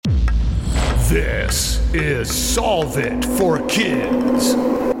This is Solve It for Kids.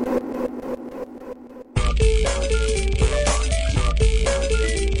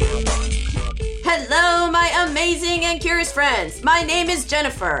 Hello, my amazing and curious friends. My name is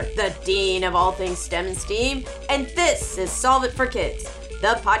Jennifer, the Dean of all things STEM and STEAM, and this is Solve It for Kids,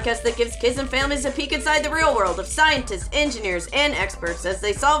 the podcast that gives kids and families a peek inside the real world of scientists, engineers, and experts as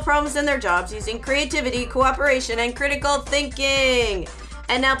they solve problems in their jobs using creativity, cooperation, and critical thinking.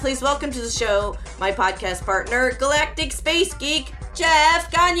 And now please welcome to the show my podcast partner, Galactic Space Geek, Jeff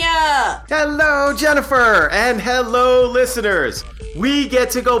Gagne. Hello, Jennifer, and hello, listeners. We get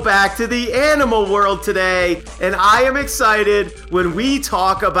to go back to the animal world today, and I am excited when we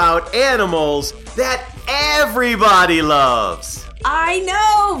talk about animals that everybody loves. I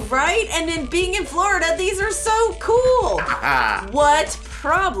know, right? And in being in Florida, these are so cool. What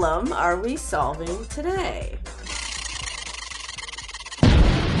problem are we solving today?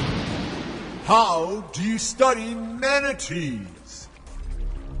 How do you study manatees?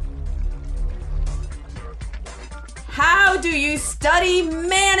 How do you study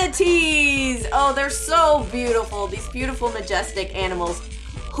manatees? Oh, they're so beautiful. These beautiful, majestic animals.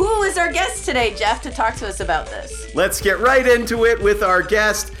 Who is our guest today, Jeff, to talk to us about this? Let's get right into it with our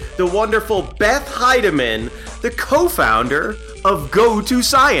guest, the wonderful Beth Heidemann, the co-founder of Go to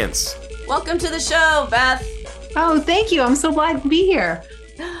Science. Welcome to the show, Beth. Oh, thank you. I'm so glad to be here.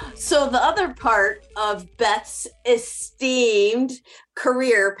 So the other part of Beth's esteemed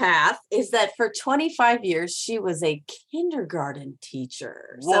career path is that for 25 years, she was a kindergarten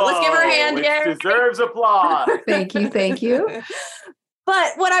teacher. So let's give her a hand here. Which deserves applause. Thank you. Thank you.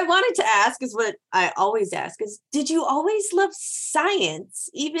 But what I wanted to ask is what I always ask is, did you always love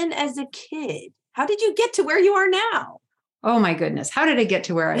science, even as a kid? How did you get to where you are now? Oh my goodness. How did I get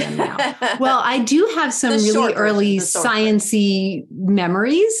to where I am now? Well, I do have some really early sciencey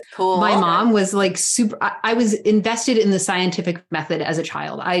memories. Cool. My mom was like I was invested in the scientific method as a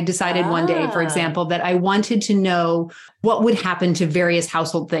child. I decided one day, for example, that I wanted to know what would happen to various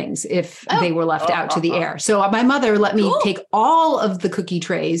household things if they were left out to the air. So my mother let me take all of the cookie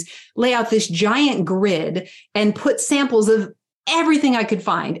trays, lay out this giant grid, and put samples of everything I could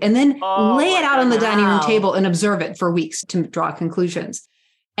find, and then lay it out on the dining room table and observe it for weeks to draw conclusions.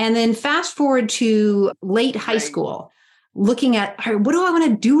 And then fast forward to late high school, looking at, all right, what do I want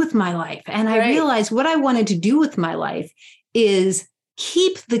to do with my life? And I realized what I wanted to do with my life is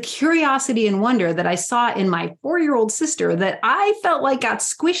keep the curiosity and wonder that I saw in my 4-year-old sister that I felt like got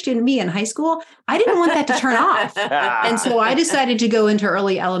squished in me in high school. I didn't want that to turn off. And so I decided to go into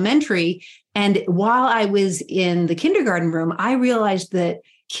early elementary. And while I was in the kindergarten room, I realized that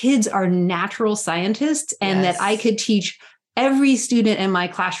kids are natural scientists and that I could teach every student in my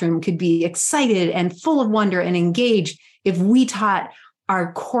classroom could be excited and full of wonder and engaged if we taught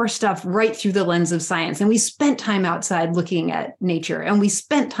our core stuff right through the lens of science. And we spent time outside looking at nature, and we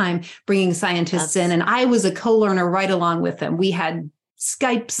spent time bringing scientists in. And I was a co-learner right along with them. We had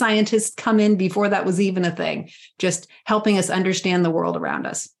Skype scientists come in before that was even a thing, just helping us understand the world around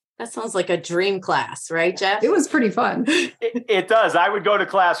us. That sounds like a dream class, right, Jeff? It was pretty fun. It does. I would go to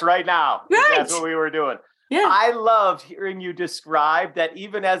class right now. Right. That's what we were doing. Yeah. I loved hearing you describe that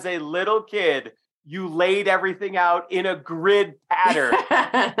even as a little kid, you laid everything out in a grid pattern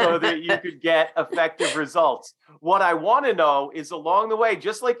so that you could get effective results. What I want to know is along the way,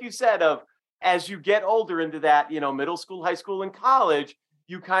 just like you said, of as you get older into that, middle school, high school, and college,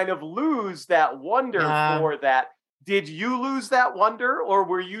 you kind of lose that wonder for that. Did you lose that wonder, or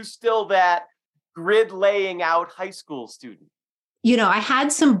were you still that grid laying out high school student? I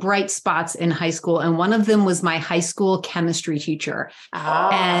had some bright spots in high school, and one of them was my high school chemistry teacher.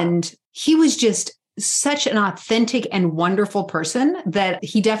 And he was just such an authentic and wonderful person that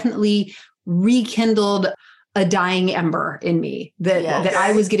he definitely rekindled a dying ember in me that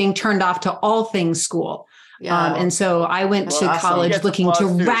I was getting turned off to all things school. And so I went to college looking to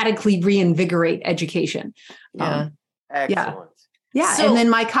radically reinvigorate education. Excellent. So, and then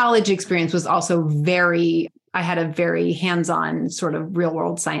my college experience was also I had a very hands-on sort of real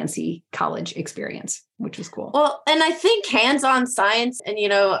world sciencey college experience, which was cool. Well, and I think hands-on science, and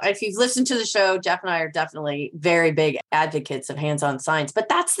if you've listened to the show, Jeff and I are definitely very big advocates of hands-on science, but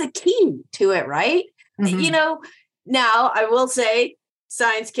that's the key to it, right? Mm-hmm. Now I will say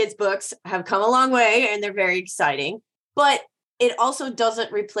science kids books have come a long way and they're very exciting, but it also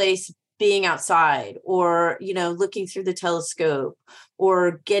doesn't replace being outside or, looking through the telescope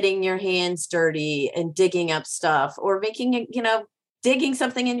or getting your hands dirty and digging up stuff or making, digging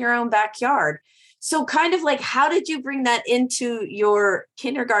something in your own backyard. So kind of like, how did you bring that into your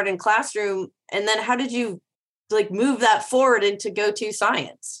kindergarten classroom? And then how did you move that forward into Go to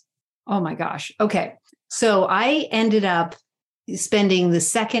Science? Oh my gosh. Okay. So I ended up spending the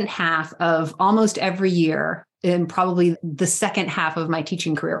second half of almost every year, and probably the second half of my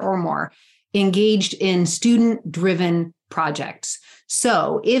teaching career or more, engaged in student-driven projects.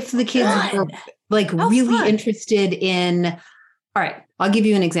 So if the kids were like really interested in, all right, I'll give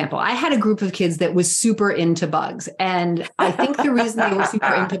you an example. I had a group of kids that was super into bugs. And I think the reason they were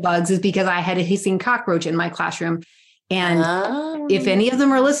super into bugs is because I had a hissing cockroach in my classroom. And if any of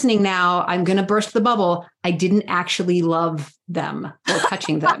them are listening now, I'm going to burst the bubble. I didn't actually love them or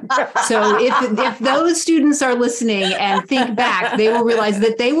touching them. So if those students are listening and think back, they will realize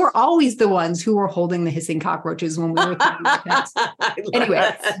that they were always the ones who were holding the hissing cockroaches when we were thinking about pets.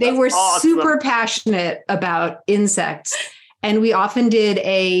 Anyway, they were super passionate about insects. And we often did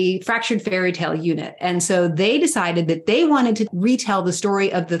a fractured fairy tale unit. And so they decided that they wanted to retell the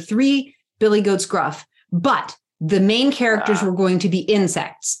story of the 3 Billy Goats Gruff, but the main characters were going to be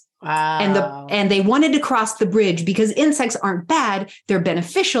insects. Wow. And they wanted to cross the bridge because insects aren't bad, they're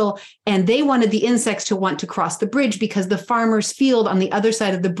beneficial. And they wanted the insects to want to cross the bridge because the farmer's field on the other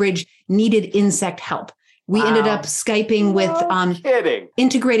side of the bridge needed insect help. We ended up Skyping with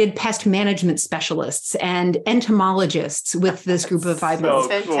integrated pest management specialists and entomologists with this group of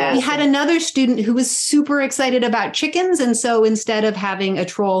 5-year-olds. Cool. We had another student who was super excited about chickens. And so instead of having a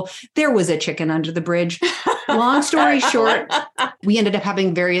troll, there was a chicken under the bridge. Long story short, we ended up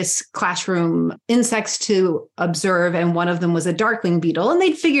having various classroom insects to observe. And one of them was a darkling beetle. And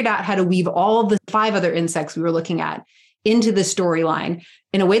they'd figured out how to weave all the 5 other insects we were looking at into the storyline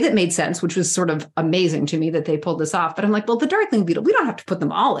in a way that made sense, which was sort of amazing to me that they pulled this off. But I'm like, well, the darkling beetle, we don't have to put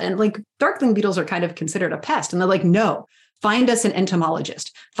them all in. Like, darkling beetles are kind of considered a pest. And they're like, no, find us an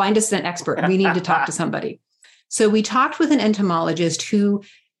entomologist, find us an expert. We need to talk to somebody. So we talked with an entomologist who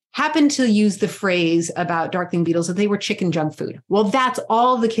happened to use the phrase about darkling beetles that they were chicken junk food. Well, that's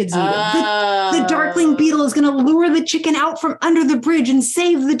all the kids needed. The darkling beetle is going to lure the chicken out from under the bridge and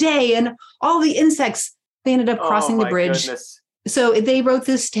save the day. And all the insects, they ended up crossing the bridge. Goodness. So they wrote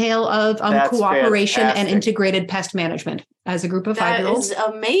this tale of cooperation and integrated pest management as a group of 5-year-olds. That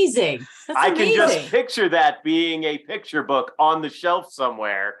is amazing. I can just picture that being a picture book on the shelf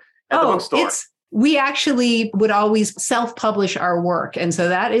somewhere at the bookstore. We actually would always self-publish our work. And so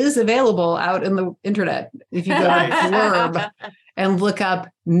that is available out in the internet. If you go to Blurb and look up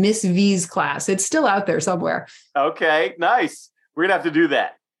Miss V's class, it's still out there somewhere. Okay, nice. We're going to have to do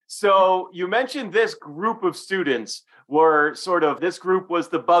that. So you mentioned this group of students were this group was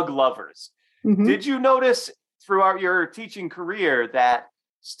the bug lovers. Mm-hmm. Did you notice throughout your teaching career that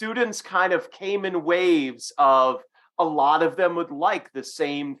students kind of came in waves of a lot of them would like the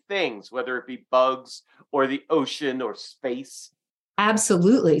same things, whether it be bugs or the ocean or space?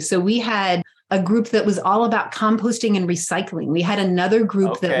 Absolutely. So we had a group that was all about composting and recycling. We had another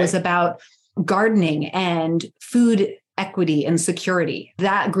group that was about gardening and food equity and security.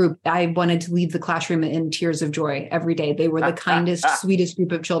 That group, I wanted to leave the classroom in tears of joy every day. They were the kindest, sweetest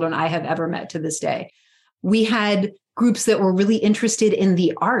group of children I have ever met to this day. We had groups that were really interested in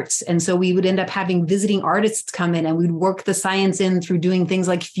the arts. And so we would end up having visiting artists come in and we'd work the science in through doing things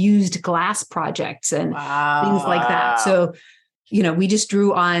like fused glass projects and things like that. So, we just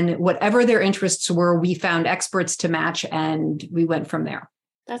drew on whatever their interests were. We found experts to match and we went from there.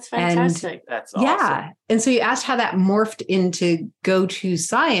 That's fantastic. That's awesome. Yeah. And so you asked how that morphed into Go To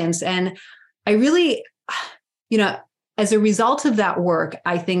Science. And I really, as a result of that work,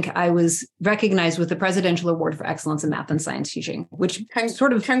 I think I was recognized with the Presidential Award for Excellence in Math and Science Teaching, which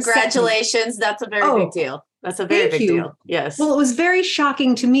sort of congratulations. That's a very big deal. That's a very big deal. Yes. Well, it was very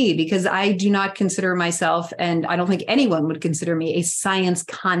shocking to me because I do not consider myself, and I don't think anyone would consider me, a science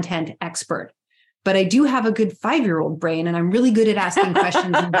content expert. But I do have a good 5-year-old brain, and I'm really good at asking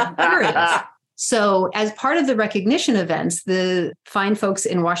questions and being curious. So as part of the recognition events, the fine folks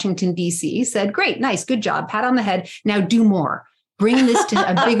in Washington, D.C. said, great, nice, good job, pat on the head. Now do more. Bring this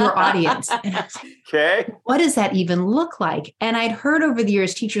to a bigger audience. And I was like, okay, what does that even look like? And I'd heard over the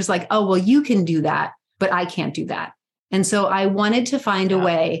years teachers like, oh, well, you can do that, but I can't do that. And so I wanted to find a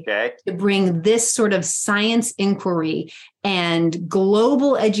way to bring this sort of science inquiry and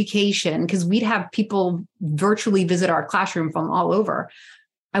global education, because we'd have people virtually visit our classroom from all over.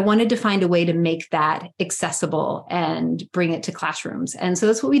 I wanted to find a way to make that accessible and bring it to classrooms. And so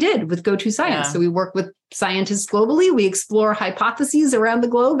that's what we did with Go To Science. So we work with scientists globally. We explore hypotheses around the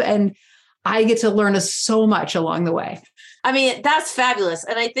globe, and I get to learn so much along the way. I mean, that's fabulous.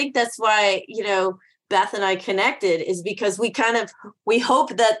 And I think that's why, Beth and I connected, is because we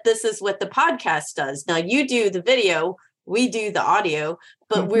hope that this is what the podcast does. Now you do the video, we do the audio,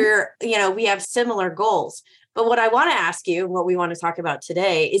 but we have similar goals. But what I want to ask you, what we want to talk about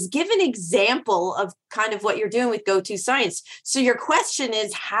today, is give an example of kind of what you're doing with Go To Science. So your question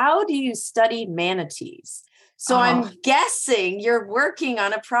is, how do you study manatees? So I'm guessing you're working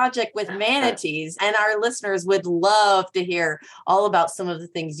on a project with manatees, and our listeners would love to hear all about some of the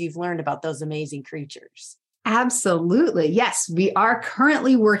things you've learned about those amazing creatures. Absolutely. Yes, we are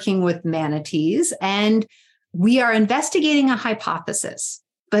currently working with manatees, and we are investigating a hypothesis.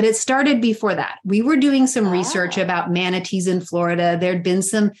 But it started before that. We were doing some research about manatees in Florida. There'd been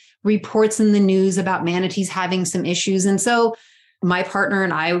some reports in the news about manatees having some issues. And so my partner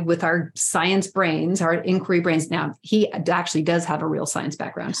and I, with our science brains, our inquiry brains, now he actually does have a real science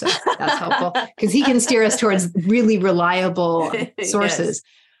background, so that's helpful because he can steer us towards really reliable sources. Yes.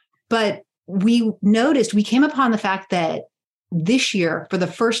 But we came upon the fact that this year, for the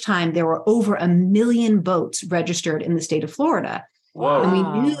first time, there were over 1 million boats registered in the state of Florida. Whoa. And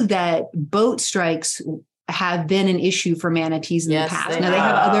we knew that boat strikes have been an issue for manatees in the past. Now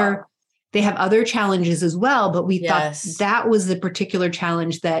they have other challenges as well, but we thought that was the particular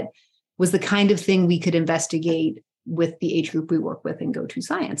challenge that was the kind of thing we could investigate with the age group we work with in Go To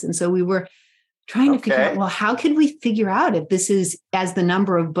Science. And so we were trying to figure out, well, how could we figure out if this is, as the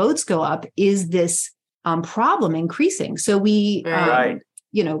number of boats go up, is this problem increasing? So we,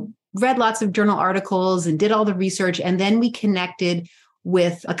 read lots of journal articles and did all the research. And then we connected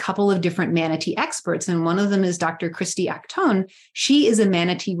with a couple of different manatee experts. And one of them is Dr. Christy Acton. She is a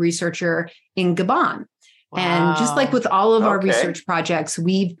manatee researcher in Gabon. Wow. And just like with all of our research projects,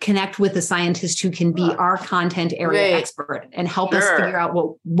 we connect with a scientist who can be our content area expert and help us figure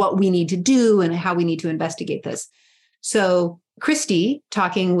out what we need to do and how we need to investigate this. So Christy,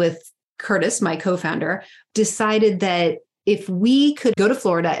 talking with Curtis, my co-founder, decided that if we could go to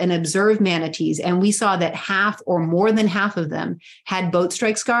Florida and observe manatees, and we saw that half or more than half of them had boat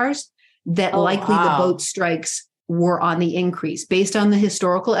strike scars, that likely the boat strikes were on the increase based on the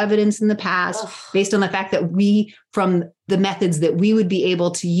historical evidence in the past, based on the fact that from the methods that we would be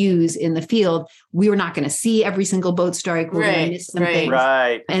able to use in the field, we were not going to see every single boat strike. We're going to miss some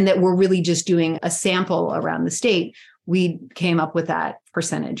things. And that we're really just doing a sample around the state. We came up with that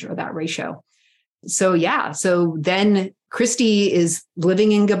percentage or that ratio. So then Christy is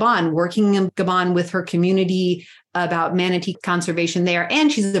living in Gabon, working in Gabon with her community about manatee conservation there.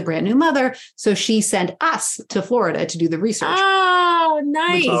 And she's a brand new mother. So she sent us to Florida to do the research. Oh,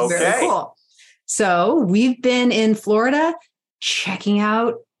 nice. Which is very cool. So we've been in Florida checking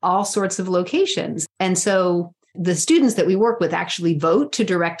out all sorts of locations. And so the students that we work with actually vote to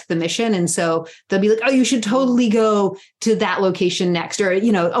direct the mission. And so they'll be like, oh, you should totally go to that location next. Or,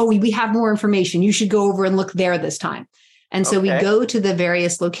 we have more information. You should go over and look there this time. And so we go to the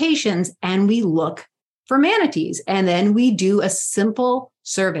various locations and we look for manatees. And then we do a simple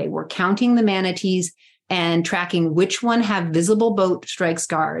survey. We're counting the manatees and tracking which one have visible boat strike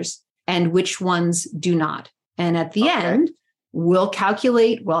scars and which ones do not. And at the end, we'll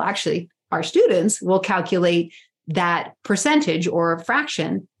calculate, our students will calculate that percentage or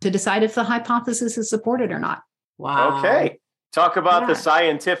fraction to decide if the hypothesis is supported or not. Wow. Okay. Talk about the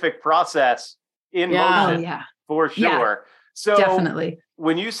scientific process in motion. For sure. Yeah, so definitely.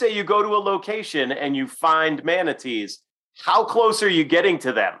 When you say you go to a location and you find manatees, how close are you getting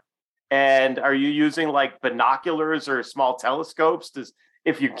to them? And are you using like binoculars or small telescopes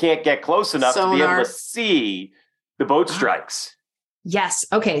if you can't get close enough to be able to see the boat strikes? Yes.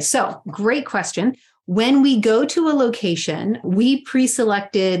 Okay. So great question. When we go to a location, we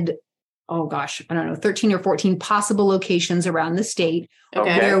pre-selected, 13 or 14 possible locations around the state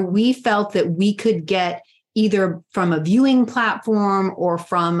where we felt that we could get either from a viewing platform or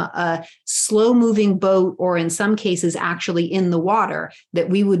from a slow moving boat, or in some cases actually in the water, that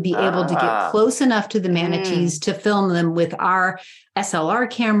we would be able to get close enough to the manatees to film them with our SLR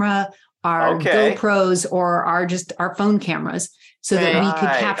camera, our GoPros, or our phone cameras, so that we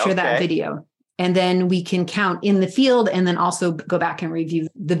could capture that video. And then we can count in the field and then also go back and review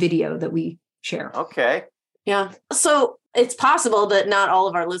the video that we share. Okay. Yeah. So it's possible that not all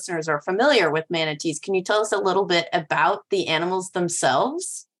of our listeners are familiar with manatees. Can you tell us a little bit about the animals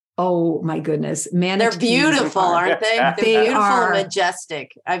themselves? Oh my goodness. Manatees. They're beautiful, aren't they? They're beautiful and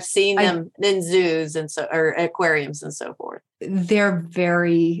majestic. I've seen them in zoos or aquariums and so forth. They're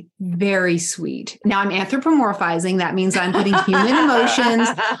very, very sweet. Now I'm anthropomorphizing. That means I'm putting human emotions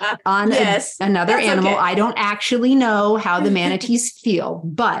on another animal. I don't actually know how the manatees feel,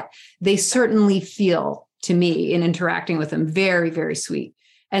 but they certainly feel, to me, in interacting with them, very, very sweet.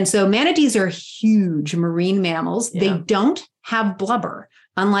 And so manatees are huge marine mammals. They don't have blubber.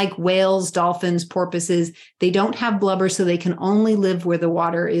 Unlike whales, dolphins, porpoises, they don't have blubber, so they can only live where the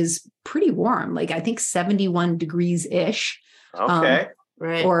water is pretty warm, like I think 71 degrees-ish. Okay.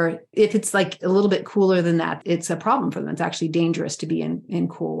 Right. Or if it's like a little bit cooler than that, it's a problem for them. It's actually dangerous to be in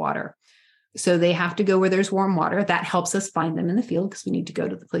cool water. So they have to go where there's warm water. That helps us find them in the field because we need to go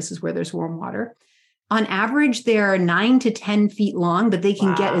to the places where there's warm water. On average, they're 9 to 10 feet long, but they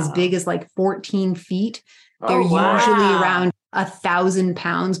can get as big as like 14 feet. They're usually around 1,000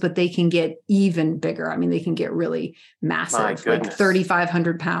 pounds, but they can get even bigger. I mean, they can get really massive, like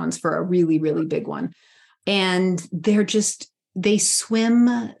 3,500 pounds for a really, really big one. And they swim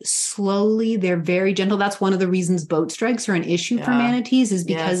slowly. They're very gentle. That's one of the reasons boat strikes are an issue for manatees, is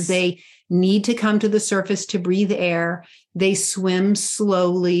because they need to come to the surface to breathe air. They swim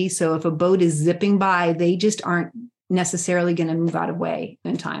slowly. So if a boat is zipping by, they just aren't necessarily going to move out of way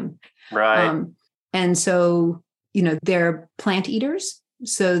in time. Right. And so, they're plant eaters.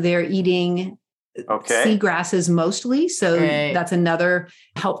 So they're eating sea grasses mostly. So that's another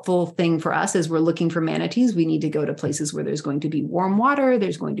helpful thing for us as we're looking for manatees. We need to go to places where there's going to be warm water,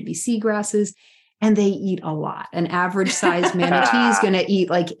 there's going to be sea grasses, and they eat a lot. An average size manatee is going to eat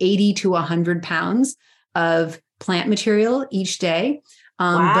like 80 to 100 pounds of plant material each day.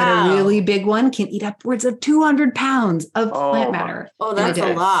 But a really big one can eat upwards of 200 pounds of plant matter. Oh, that's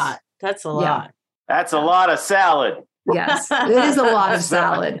a lot. That's a lot. Yeah. That's a lot of salad. Yes, it is a lot of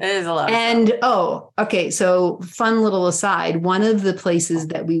salad. It is a lot. And so fun little aside, one of the places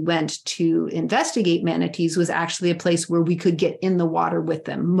that we went to investigate manatees was actually a place where we could get in the water with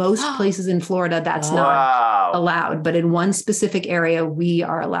them. Most places in Florida, that's not allowed, but in one specific area, we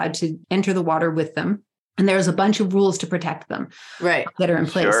are allowed to enter the water with them. And there's a bunch of rules to protect them that are in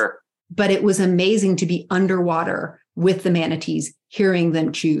place. Sure. But it was amazing to be underwater with the manatees, hearing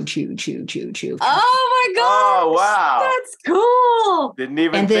them chew. Oh my God. Oh, wow. That's cool. Didn't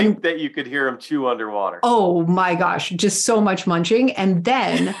even think that you could hear them chew underwater. Oh my gosh. Just so much munching. And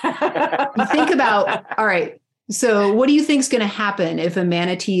then you think about, all right, so what do you think is going to happen if a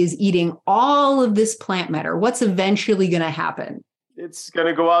manatee is eating all of this plant matter? What's eventually going to happen? It's going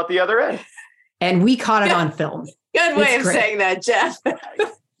to go out the other end. And we caught it on film. Good way of saying that, Jeff.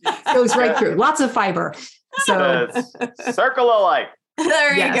 Goes right through. Lots of fiber. So circle of life.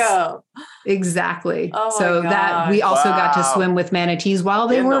 There you go. Exactly. Oh so that we also got to swim with manatees while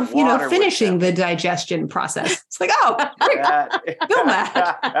they were, finishing the digestion process. It's like, film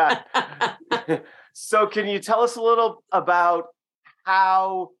that. So can you tell us a little about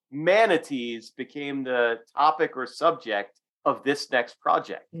how manatees became the topic or subject of this next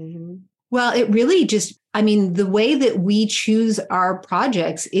project? Mm-hmm. Well, it really the way that we choose our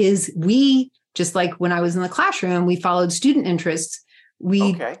projects is just like when I was in the classroom, we followed student interests.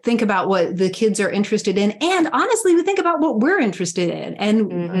 We think about what the kids are interested in. And honestly, we think about what we're interested in.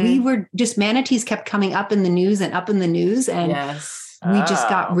 And we were manatees kept coming up in the news. And we just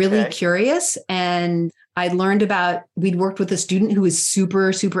got really curious. And I learned we'd worked with a student who was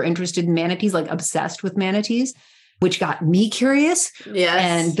super, super interested in manatees, like obsessed with manatees, which got me curious. Yes.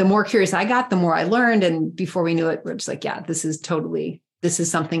 And the more curious I got, the more I learned. And before we knew it, we're just like, this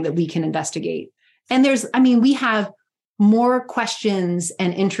is something that we can investigate. And we have more questions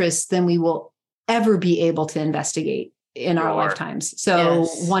and interests than we will ever be able to investigate in our lifetimes. So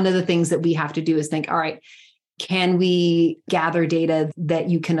one of the things that we have to do is think, all right, can we gather data that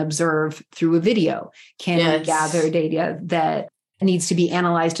you can observe through a video? Can we gather data that needs to be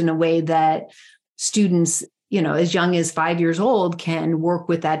analyzed in a way that students, as young as 5 years old can work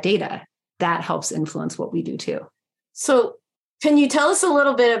with that data? That helps influence what we do too. So can you tell us a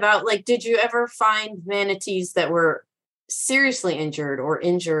little bit about, did you ever find manatees that were seriously injured or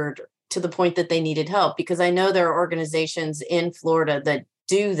injured to the point that they needed help? Because I know there are organizations in Florida that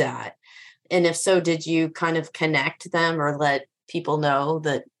do that. And if so, did you kind of connect them or let people know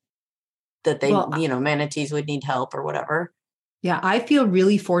that they, manatees would need help or whatever? Yeah, I feel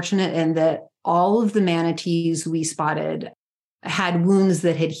really fortunate in that all of the manatees we spotted had wounds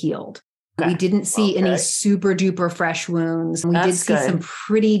that had healed. We didn't see any super duper fresh wounds. We did see some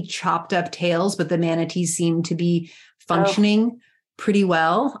pretty chopped up tails, but the manatees seemed to be functioning pretty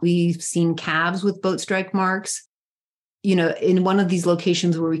well. We've seen calves with boat strike marks. In one of these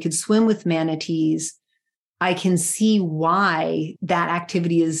locations where we could swim with manatees, I can see why that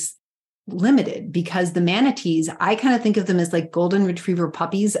activity is limited, because the manatees, I kind of think of them as like golden retriever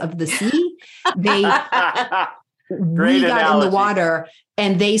puppies of the sea. We got in the water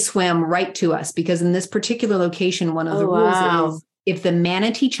and they swam right to us, because in this particular location, one of the rules is if the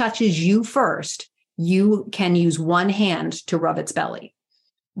manatee touches you first, you can use one hand to rub its belly.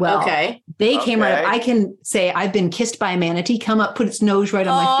 Well, okay. they came right up. I can say I've been kissed by a manatee, come up, put its nose right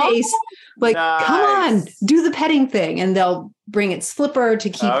on my face. Like, come on, do the petting thing. And they'll bring its flipper to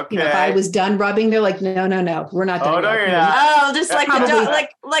keep, if I was done rubbing, they're like, no, we're not done. Just like the dog,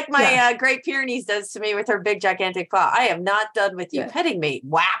 like my Great Pyrenees does to me with her big gigantic paw. I am not done with you petting me.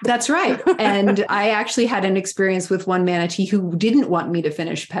 Wow. That's right. And I actually had an experience with one manatee who didn't want me to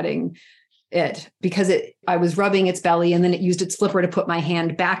finish petting it because I was rubbing its belly and then it used its flipper to put my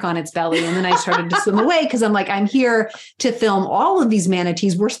hand back on its belly. And then I started to swim away because I'm like, I'm here to film all of these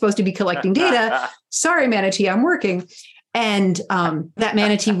manatees. We're supposed to be collecting data. Sorry, manatee, I'm working. And that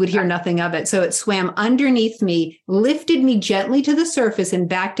manatee would hear nothing of it. So it swam underneath me, lifted me gently to the surface and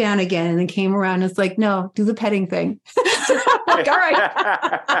back down again. And then came around and it's like, no, do the petting thing. Like, all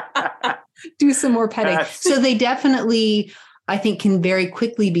right, do some more petting. So they definitely, I think, can very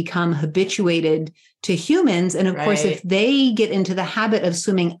quickly become habituated to humans. And of course, if they get into the habit of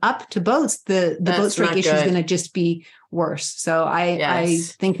swimming up to boats, the boat strike issue is going to just be worse. So I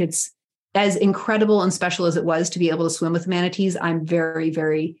think it's as incredible and special as it was to be able to swim with manatees. I'm very,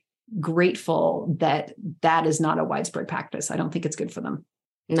 very grateful that that is not a widespread practice. I don't think it's good for them.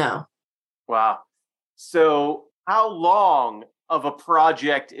 No. Wow. So how long of a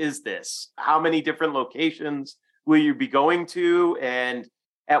project is this? How many different locations will you be going to? And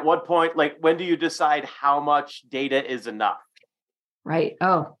at what point, like, when do you decide how much data is enough? Right.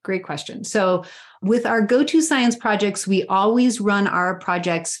 Oh, great question. So with our go-to science projects, we always run our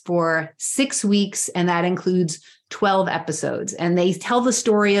projects for 6 weeks, and that includes 12 episodes. And they tell the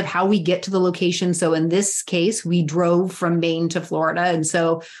story of how we get to the location. So in this case, we drove from Maine to Florida. And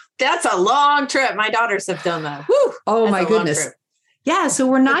so that's a long trip. My daughters have done that. Whew, oh my goodness. Yeah. So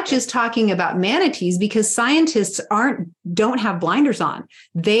we're not just talking about manatees because scientists don't have blinders on.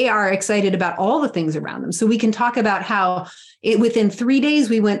 They are excited about all the things around them. So we can talk about how within 3 days,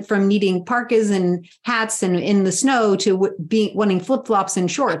 we went from needing parkas and hats and in the snow to wanting flip-flops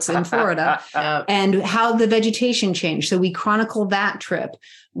and shorts in Florida and how the vegetation changed. So we chronicle that trip.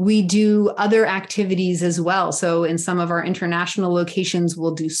 We do other activities as well. So in some of our international locations,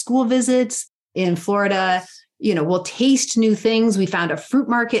 we'll do school visits. In Florida, we'll taste new things. We found a fruit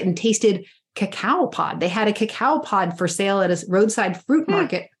market and tasted cacao pod. They had a cacao pod for sale at a roadside fruit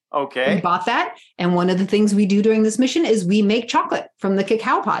market. Okay. We bought that. And one of the things we do during this mission is we make chocolate from the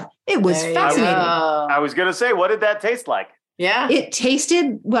cacao pod. It was fascinating. I was going to say, what did that taste like? Yeah. It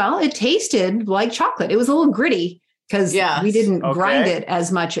tasted like chocolate. It was a little gritty because we didn't grind it as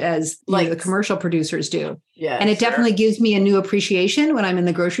much as the commercial producers do. Yeah. And it definitely gives me a new appreciation when I'm in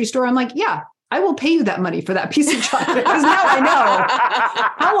the grocery store. I'm like, I will pay you that money for that piece of chocolate because now I know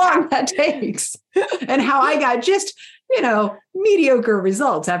how long that takes and how I got just, mediocre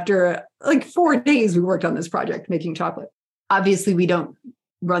results after like 4 days we worked on this project making chocolate. Obviously, we don't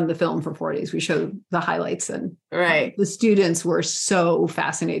run the film for 4 days. We show the highlights and the students were so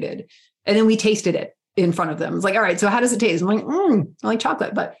fascinated. And then we tasted it in front of them. It's like, all right, so how does it taste? I'm like, I like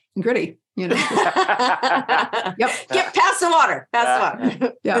chocolate, but gritty, Yep. Get past the water.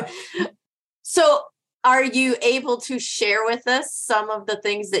 Yeah. So are you able to share with us some of the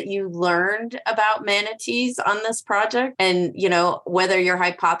things that you learned about manatees on this project and, whether your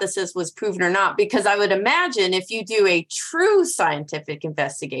hypothesis was proven or not? Because I would imagine if you do a true scientific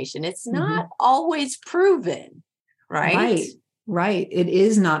investigation, it's not always proven, right? Right. It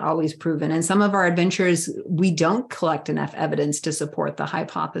is not always proven. And some of our adventures, we don't collect enough evidence to support the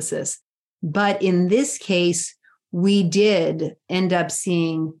hypothesis. But in this case, we did end up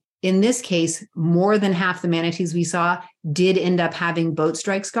seeing, in this case, more than half the manatees we saw did end up having boat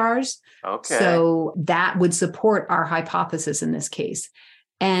strike scars. Okay. So that would support our hypothesis in this case.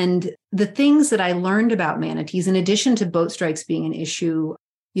 And the things that I learned about manatees, in addition to boat strikes being an issue,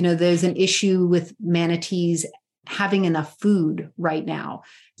 there's an issue with manatees having enough food right now.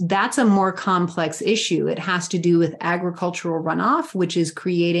 That's a more complex issue. It has to do with agricultural runoff, which is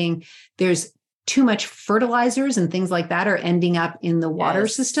there's too much fertilizers and things like that are ending up in the water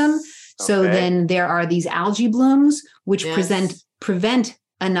system. So then there are these algae blooms, which prevent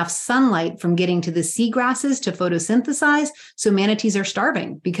enough sunlight from getting to the seagrasses to photosynthesize. So manatees are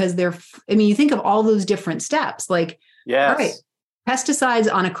starving because you think of all those different steps, like, all right,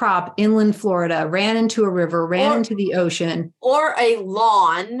 pesticides on a crop, inland Florida, ran into a river, ran into the ocean. Or a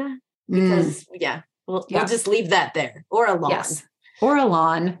lawn, because we'll just leave that there. Or a lawn. Yes. Or a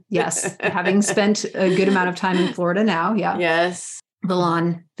lawn. Yes. Having spent a good amount of time in Florida now. Yeah. Yes. The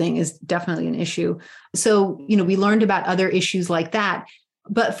lawn thing is definitely an issue. So, we learned about other issues like that.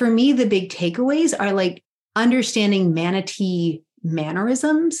 But for me, the big takeaways are like understanding manatee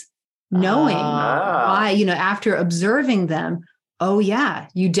mannerisms, knowing why, after observing them, Oh, yeah.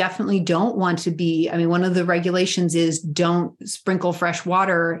 You definitely don't want to be. I mean, one of the regulations is don't sprinkle fresh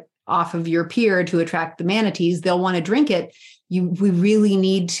water off of your pier to attract the manatees. They'll want to drink it. We really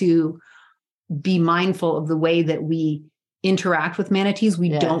need to be mindful of the way that we interact with manatees. We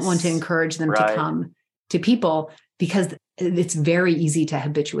don't want to encourage them to come to people because it's very easy to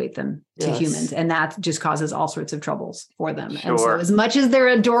habituate them to humans. And that just causes all sorts of troubles for them. Sure. And so as much as they're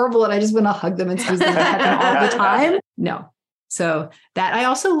adorable and I just want to hug them and squeeze them and pet them all the time, no. So that I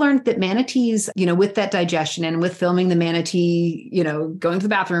also learned that manatees, with that digestion and with filming the manatee, going to the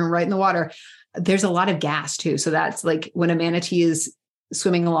bathroom right in the water, there's a lot of gas too. So that's like when a manatee is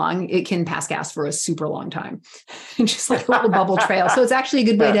swimming along, it can pass gas for a super long time, just like a little bubble trail. So it's actually a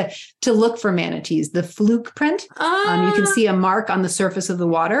good way to look for manatees. The fluke print, you can see a mark on the surface of the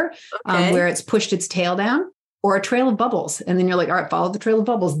water where it's pushed its tail down, or a trail of bubbles. And then you're like, all right, follow the trail of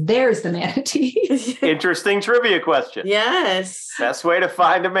bubbles. There's the manatee. Interesting trivia question. Yes. Best way to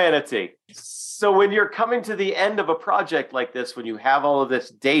find a manatee. So when you're coming to the end of a project like this, when you have all of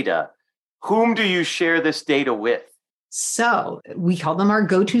this data, whom do you share this data with? So we call them our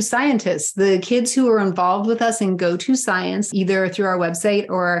go-to scientists. The kids who are involved with us in Go-To Science, either through our website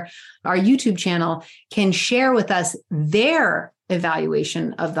or our YouTube channel, can share with us their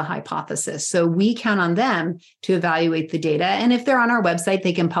evaluation of the hypothesis. So we count on them to evaluate the data. And if they're on our website,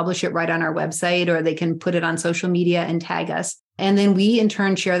 they can publish it right on our website, or they can put it on social media and tag us. And then we in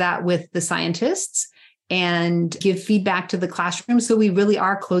turn share that with the scientists and give feedback to the classroom. So we really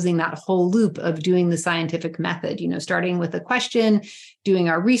are closing that whole loop of doing the scientific method, starting with a question, doing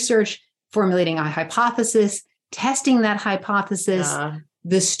our research, formulating a hypothesis, testing that hypothesis.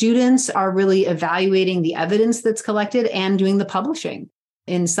 The students are really evaluating the evidence that's collected and doing the publishing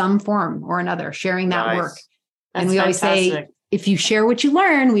in some form or another, sharing that work. That's and we always say, if you share what you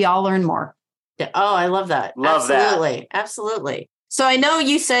learn, we all learn more. Yeah. Oh, I love that. Absolutely. Absolutely. So I know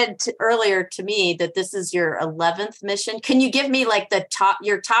you said earlier to me that this is your 11th mission. Can you give me like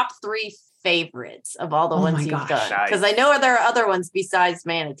your top 3 favorites of all the ones you've done? Because I know there are other ones besides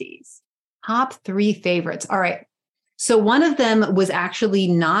manatees. Top 3 favorites. All right. So one of them was actually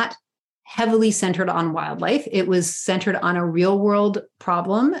not heavily centered on wildlife. It was centered on a real world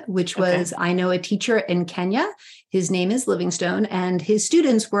problem, which was, I know a teacher in Kenya, his name is Livingstone, and his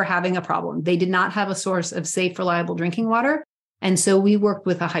students were having a problem. They did not have a source of safe, reliable drinking water. And so we worked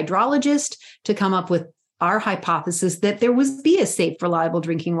with a hydrologist to come up with our hypothesis that there would be a safe, reliable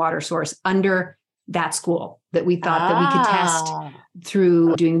drinking water source under that school that we thought that we could test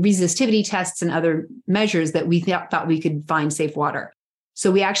through doing resistivity tests and other measures that we thought we could find safe water.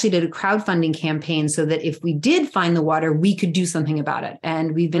 So we actually did a crowdfunding campaign so that if we did find the water, we could do something about it.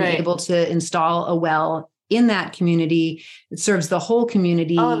 And we've been able to install a well in that community. It serves the whole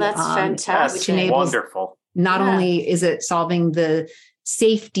community. Oh, that's fantastic. Which enables wonderful. Not only is it solving the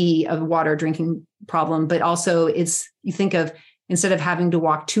safety of water drinking problem, but also you think of, instead of having to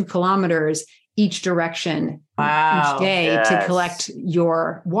walk 2 kilometers each direction each day to collect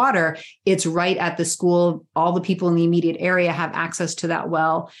your water, it's right at the school. All the people in the immediate area have access to that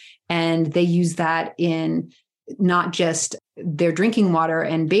well, and they use that in not just their drinking water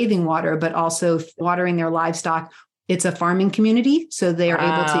and bathing water, but also watering their livestock. It's a farming community, so they are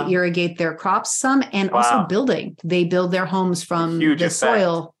able to irrigate their crops some, and also building. They build their homes from the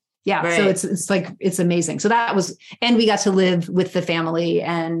soil. Yeah. So it's amazing. So that was, and we got to live with the family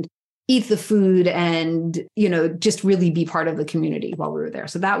and eat the food and, just really be part of the community while we were there.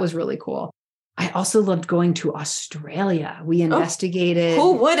 So that was really cool. I also loved going to Australia. We investigated.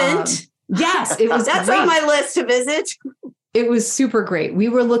 Who wouldn't? Yes, it was That's great. on my list to visit. It was super great. We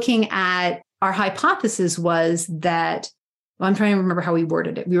were looking at, our hypothesis was that, I'm trying to remember how we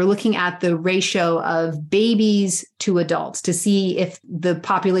worded it. We were looking at the ratio of babies to adults to see if the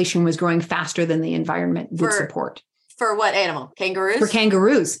population was growing faster than the environment would support. For what animal? Kangaroos? For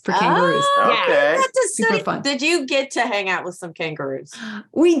kangaroos. Okay. Super fun. Did you get to hang out with some kangaroos?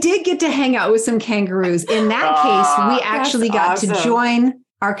 We did get to hang out with some kangaroos. In that case, we actually got to join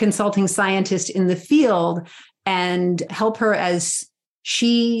our consulting scientist in the field and help her as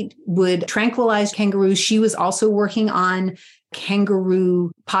she would tranquilize kangaroos. She was also working on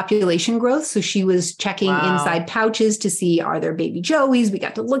kangaroo population growth. So she was checking inside pouches to see, are there baby joeys? We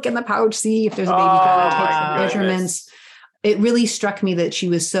got to look in the pouch, see if there's a baby joey, take some measurements. It really struck me that she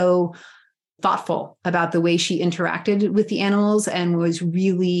was so thoughtful about the way she interacted with the animals and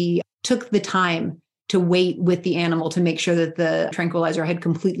took the time to wait with the animal to make sure that the tranquilizer had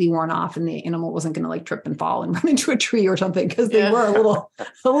completely worn off and the animal wasn't going to trip and fall and run into a tree or something, because they were a little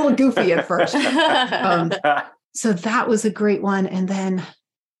goofy at first. So that was a great one. And then,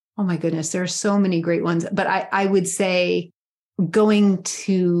 oh my goodness, there are so many great ones. But I would say going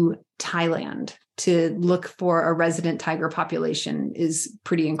to Thailand to look for a resident tiger population is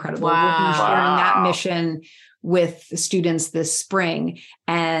pretty incredible. Wow. We'll be sharing that mission with students this spring,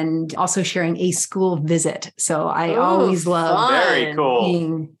 and also sharing a school visit. So I always love very cool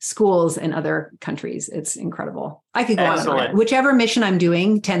seeing schools in other countries. It's incredible. I could go on and on. Excellent. Whichever mission I'm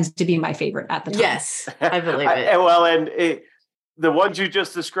doing tends to be my favorite at the time. Yes, I believe it. The ones you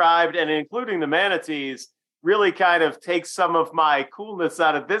just described, and including the manatees, really kind of takes some of my coolness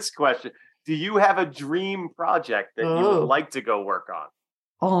out of this question. Do you have a dream project that you would like to go work on?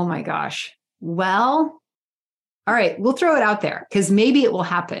 Oh my gosh. Well, all right, we'll throw it out there because maybe it will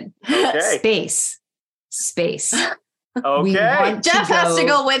happen. Okay. Space. Okay. Jeff has to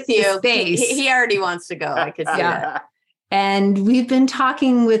go with you. Space. He already wants to go. I could see that. And we've been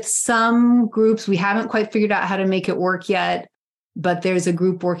talking with some groups. We haven't quite figured out how to make it work yet, but there's a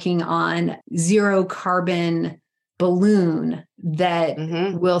group working on zero carbon balloon that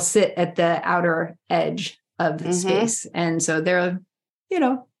will sit at the outer edge of space. And so they're,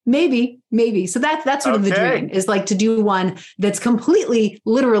 maybe. So that's sort of the dream, is like to do one that's completely,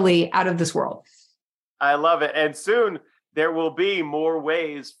 literally out of this world. I love it. And soon there will be more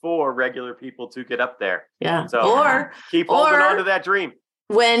ways for regular people to get up there. Yeah. So keep holding on to that dream.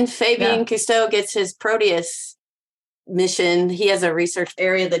 When Fabien Cousteau gets his Proteus mission, he has a research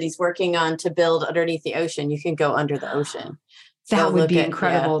area that he's working on to build underneath the ocean. You can go under the ocean. That would be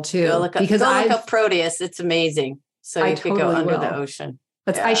incredible too. Go look up Proteus. It's amazing. So you could go under the ocean.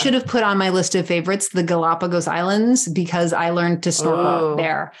 I should have put on my list of favorites the Galapagos Islands, because I learned to snorkel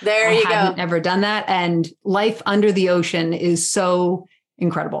there. There you go. I hadn't ever done that. And life under the ocean is so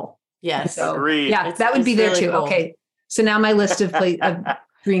incredible. Yes. So, agreed. Yeah, that would be there really too. cool. Okay. So now my list of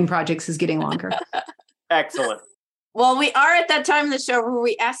dream projects is getting longer. Excellent. Well, we are at that time in the show where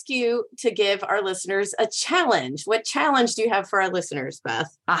we ask you to give our listeners a challenge. What challenge do you have for our listeners,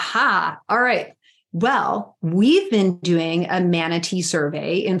 Beth? Aha. All right. Well, we've been doing a manatee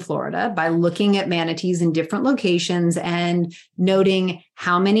survey in Florida by looking at manatees in different locations and noting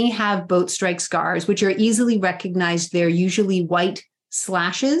how many have boat strike scars, which are easily recognized. They're usually white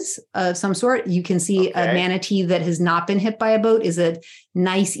slashes of some sort. You can see a manatee that has not been hit by a boat is a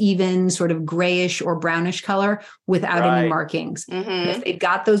nice, even sort of grayish or brownish color without any markings. If they've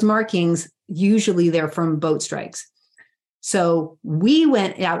got those markings, usually they're from boat strikes. So we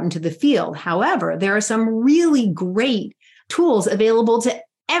went out into the field. However, there are some really great tools available to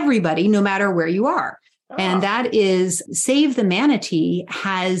everybody, no matter where you are. And that is Save the Manatee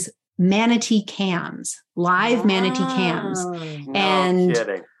has manatee cams, live manatee cams. And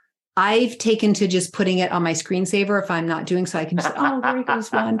kidding. I've taken to just putting it on my screensaver if I'm not doing so. I can just, there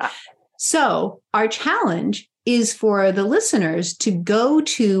goes one. So our challenge is for the listeners to go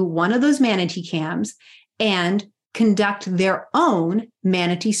to one of those manatee cams and conduct their own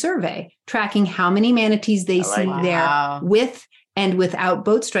manatee survey, tracking how many manatees they see there with and without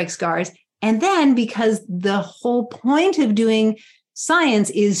boat strike scars. And then, because the whole point of doing science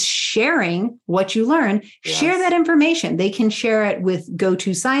is sharing what you learn, share that information. They can share it with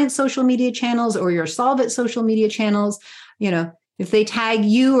Go-To Science social media channels or your Solve It social media channels. If they tag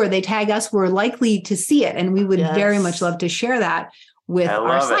you or they tag us, we're likely to see it. And we would very much love to share that with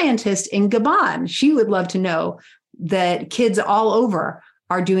our scientist in Gabon. She would love to know that kids all over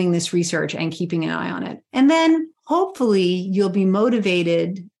are doing this research and keeping an eye on it. And then hopefully you'll be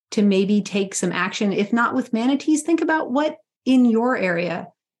motivated to maybe take some action. If not with manatees, think about what in your area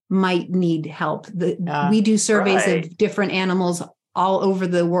might need help. We do surveys of different animals all over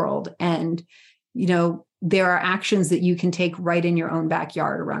the world. And, there are actions that you can take right in your own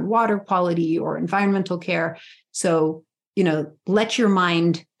backyard around water quality or environmental care. So, let your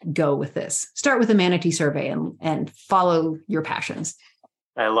mind go with this. Start with a manatee survey and follow your passions.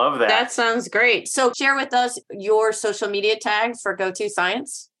 I love that. That sounds great. So share with us your social media tag for Go-To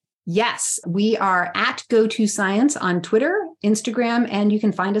Science. Yes, we are at Go-To Science on Twitter, Instagram, and you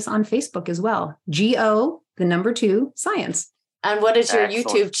can find us on Facebook as well. GO2 Science. And what is your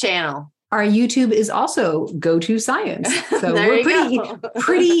YouTube channel? Our YouTube is also Go-To Science. So we're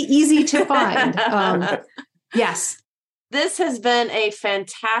pretty easy to find. Yes. This has been a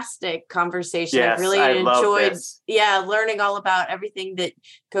fantastic conversation. Yes, I've really enjoyed learning all about everything that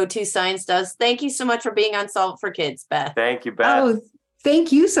Go-To Science does. Thank you so much for being on Solve for Kids, Beth. Thank you, Beth. Oh,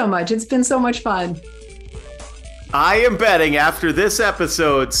 thank you so much. It's been so much fun. I am betting after this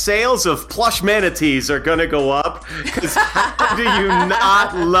episode, sales of plush manatees are going to go up. Because how do you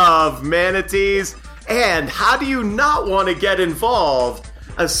not love manatees? And how do you not want to get involved?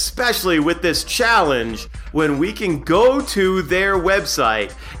 especially with this challenge when we can go to their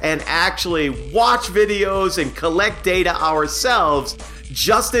website and actually watch videos and collect data ourselves,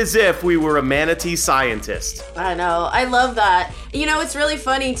 just as if we were a manatee scientist. I know. I love that. You know, what's really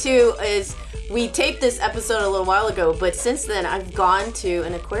funny too is we taped this episode a little while ago, but since then I've gone to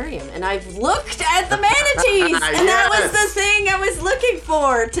an aquarium and I've looked at the manatees. And that was the thing I was looking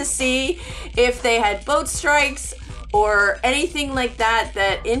for, to see if they had boat strikes or anything like that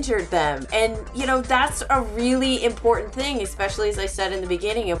that injured them. And, you know, that's a really important thing, especially as I said in the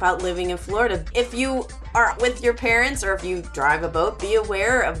beginning about living in Florida. If you are with your parents or if you drive a boat, be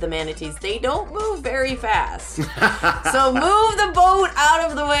aware of the manatees. They don't move very fast. So move the boat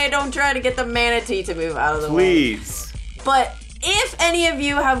out of the way. Don't try to get the manatee to move out of the way. Please. But if any of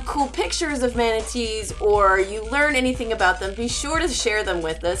you have cool pictures of manatees or you learn anything about them, be sure to share them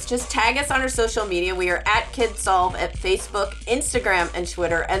with us. Just tag us on our social media. We are at KidSolve at Facebook, Instagram, and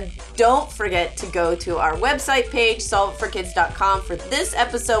Twitter. And don't forget to go to our website page, solveitforkids.com. For this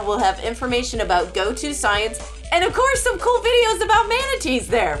episode, we'll have information about Go-To Science and, of course, some cool videos about manatees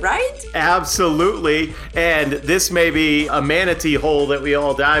there, right? Absolutely. And this may be a manatee hole that we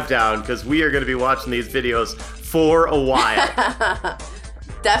all dive down, because we are going to be watching these videos for a while.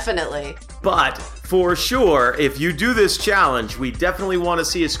 Definitely. But for sure, if you do this challenge, we definitely want to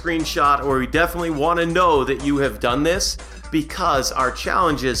see a screenshot, or we definitely want to know that you have done this, because our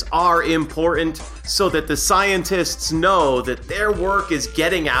challenges are important so that the scientists know that their work is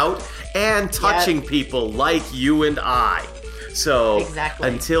getting out and touching people like you and I. So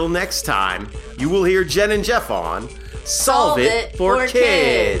until next time, you will hear Jen and Jeff on Solve It for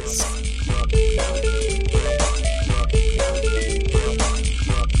Kids.